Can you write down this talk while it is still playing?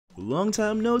Long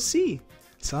time no see!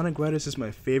 Sonic Riders is my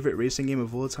favorite racing game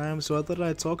of all time, so I thought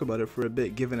I'd talk about it for a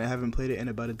bit given I haven't played it in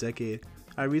about a decade.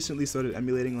 I recently started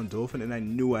emulating on Dolphin and I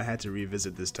knew I had to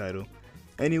revisit this title.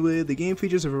 Anyway, the game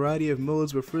features a variety of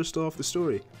modes, but first off, the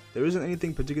story. There isn't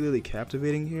anything particularly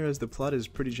captivating here as the plot is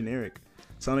pretty generic.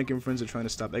 Sonic and friends are trying to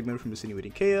stop Eggman from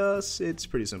insinuating chaos. It's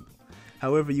pretty simple.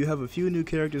 However, you have a few new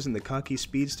characters in the cocky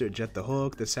speedster Jet the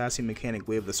Hawk, the sassy mechanic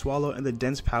Wave the Swallow, and the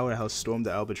dense powerhouse Storm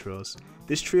the Albatross.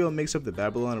 This trio makes up the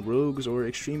Babylon Rogues, or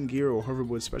Extreme Gear or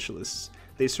Hoverboard Specialists.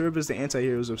 They serve as the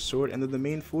anti-heroes of sort and they're the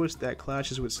main force that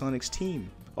clashes with Sonic's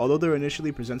team. Although they're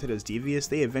initially presented as devious,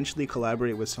 they eventually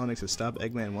collaborate with Sonic to stop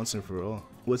Eggman once and for all.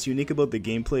 What's unique about the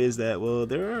gameplay is that, well,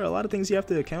 there are a lot of things you have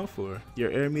to account for.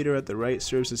 Your air meter at the right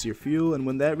serves as your fuel, and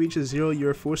when that reaches 0,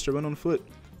 you're forced to run on foot.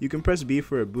 You can press B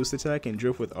for a boost attack and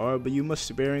drift with R, but you must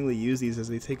sparingly use these as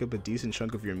they take up a decent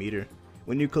chunk of your meter.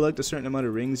 When you collect a certain amount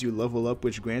of rings, you level up,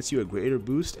 which grants you a greater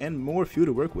boost and more fuel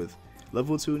to work with.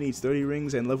 Level 2 needs 30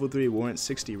 rings and level 3 warrants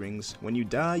 60 rings. When you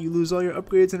die, you lose all your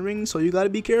upgrades and rings, so you gotta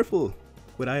be careful.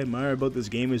 What I admire about this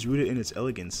game is rooted in its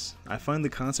elegance. I find the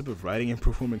concept of riding and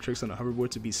performing tricks on a hoverboard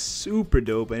to be super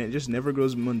dope, and it just never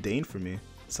grows mundane for me.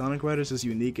 Sonic Riders is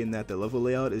unique in that the level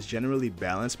layout is generally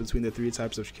balanced between the 3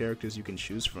 types of characters you can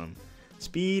choose from: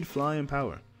 speed, fly, and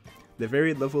power. The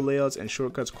varied level layouts and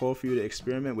shortcuts call for you to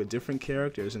experiment with different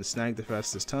characters and snag the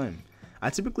fastest time. I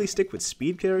typically stick with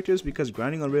speed characters because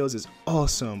grinding on rails is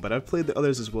awesome, but I've played the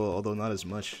others as well, although not as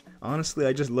much. Honestly,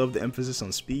 I just love the emphasis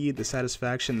on speed, the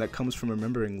satisfaction that comes from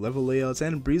remembering level layouts,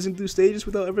 and breezing through stages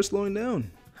without ever slowing down.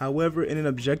 However, in an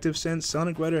objective sense,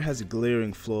 Sonic Rider has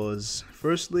glaring flaws.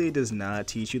 Firstly, it does not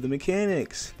teach you the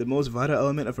mechanics. The most vital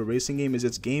element of a racing game is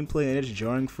its gameplay, and it's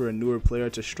jarring for a newer player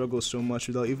to struggle so much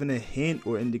without even a hint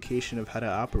or indication of how to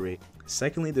operate.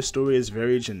 Secondly, the story is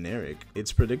very generic.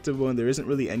 It's predictable and there isn't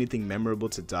really anything memorable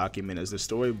to document as the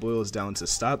story boils down to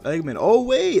stop Eggman. Oh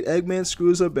wait, Eggman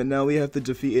screws up and now we have to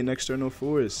defeat an external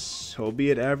force.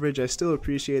 Albeit average, I still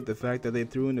appreciate the fact that they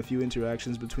threw in a few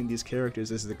interactions between these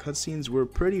characters as the cutscenes were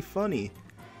pretty funny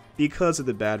because of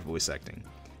the bad voice acting.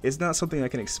 It's not something I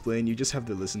can explain, you just have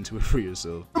to listen to it for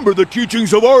yourself. Remember the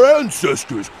teachings of our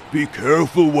ancestors. Be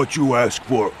careful what you ask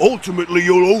for. Ultimately,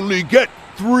 you'll only get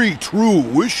 3 true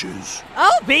wishes.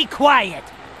 Oh, be quiet!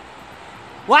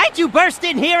 Why'd you burst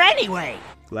in here anyway?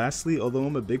 Lastly, although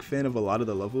I'm a big fan of a lot of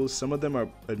the levels, some of them are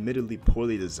admittedly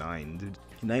poorly designed.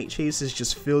 Night Chase is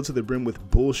just filled to the brim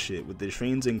with bullshit, with the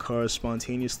trains and cars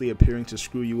spontaneously appearing to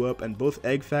screw you up, and both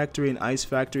Egg Factory and Ice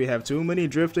Factory have too many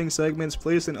drifting segments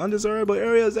placed in undesirable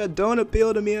areas that don't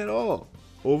appeal to me at all.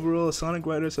 Overall, Sonic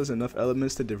Riders has enough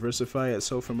elements to diversify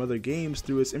itself from other games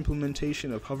through its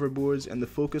implementation of hoverboards and the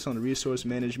focus on resource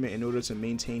management in order to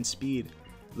maintain speed.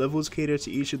 Levels cater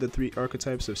to each of the 3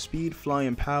 archetypes of speed, fly,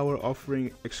 and power,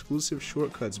 offering exclusive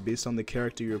shortcuts based on the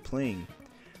character you're playing.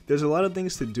 There's a lot of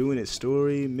things to do in its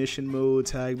story: mission mode,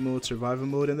 tag mode, survival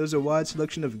mode, and there's a wide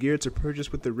selection of gear to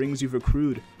purchase with the rings you've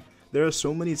accrued. There are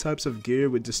so many types of gear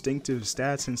with distinctive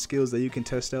stats and skills that you can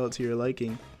test out to your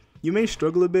liking. You may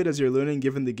struggle a bit as you're learning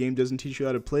given the game doesn't teach you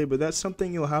how to play, but that's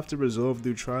something you'll have to resolve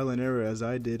through trial and error as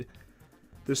I did.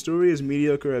 The story is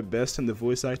mediocre at best and the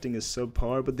voice acting is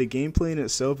subpar, but the gameplay in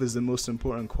itself is the most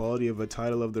important quality of a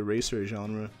title of the racer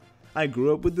genre. I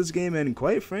grew up with this game and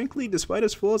quite frankly, despite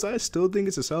its flaws, I still think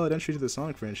it's a solid entry to the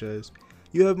Sonic franchise.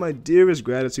 You have my dearest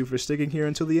gratitude for sticking here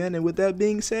until the end, and with that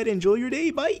being said, enjoy your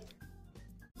day, bye!